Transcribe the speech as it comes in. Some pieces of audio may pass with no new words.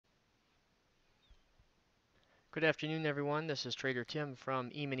Good afternoon, everyone. This is Trader Tim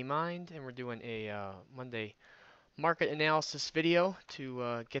from eMiniMind, and we're doing a Monday market analysis video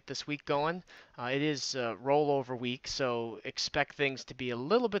to get this week going. It is rollover week, so expect things to be a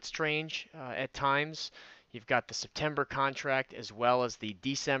little bit strange at times. You've got the September contract as well as the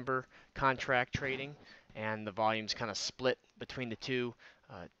December contract trading, and the volume's kind of split between the two.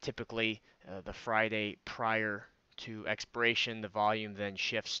 Typically, the Friday prior to expiration, the volume then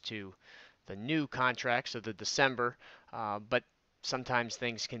shifts to the new contract, so the December, but sometimes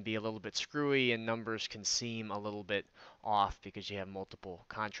things can be a little bit screwy and numbers can seem a little bit off because you have multiple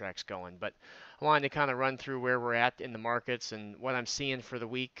contracts going. But I wanted to kind of run through where we're at in the markets and what I'm seeing for the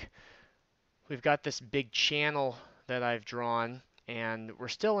week. We've got this big channel that I've drawn, and we're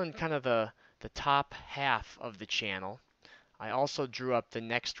still in kind of the top half of the channel. I also drew up the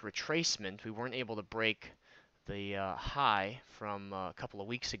next retracement. We weren't able to break the high from a couple of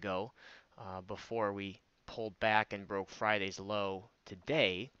weeks ago before we pulled back and broke Friday's low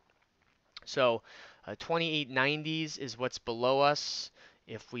today. So 2890s is what's below us.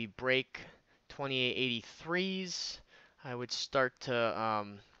 If we break 2883s, I would start to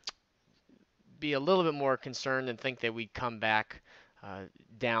be a little bit more concerned and think that we'd come back uh,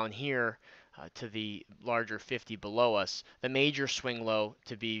 down here to the larger 50 below us. The major swing low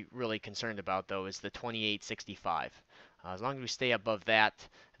to be really concerned about, though, is the 2865. As long as we stay above that,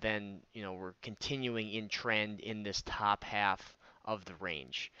 then we're continuing in trend in this top half of the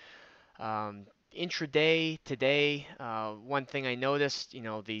range. Intraday today, one thing I noticed,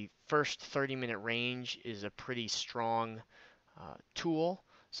 the first 30-minute range is a pretty strong tool.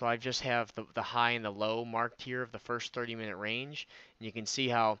 So I just have the high and the low marked here of the first 30-minute range. And you can see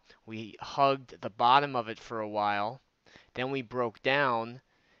how we hugged the bottom of it for a while. Then we broke down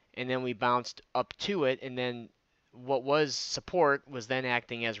and then we bounced up to it. And then what was support was then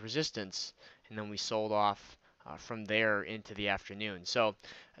acting as resistance. And then we sold off from there into the afternoon. So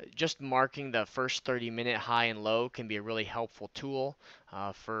just marking the first 30-minute high and low can be a really helpful tool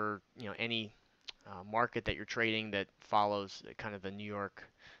for any market that you're trading that follows kind of the New York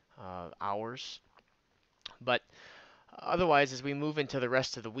hours. But otherwise, as we move into the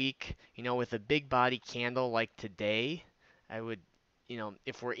rest of the week, with a big body candle like today, I would,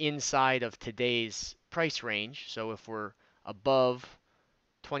 if we're inside of today's price range, so if we're above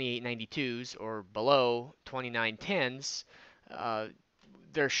 28.92s or below 29.10s, uh,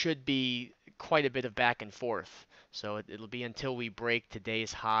 there should be quite a bit of back and forth. So it'll be until we break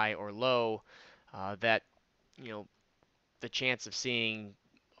today's high or low that you know the chance of seeing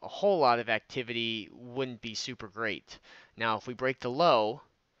a whole lot of activity wouldn't be super great. Now, if we break the low,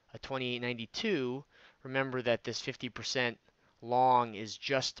 a 28.92, remember that this 50% long is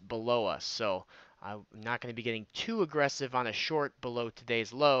just below us. So I'm not going to be getting too aggressive on a short below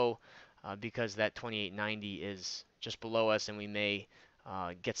today's low because that 28.90 is just below us and we may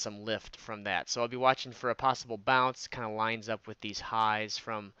get some lift from that. So I'll be watching for a possible bounce, kind of lines up with these highs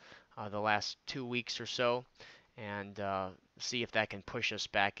from the last 2 weeks or so, and see if that can push us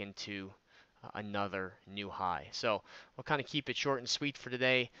back into another new high. So we'll kind of keep it short and sweet for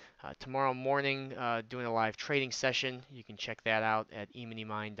today. Tomorrow morning, doing a live trading session. You can check that out at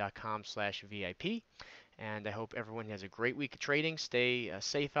eminimine.com/VIP. And I hope everyone has a great week of trading. Stay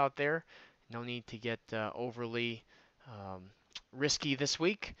safe out there. No need to get overly risky this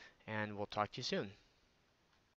week. And we'll talk to you soon.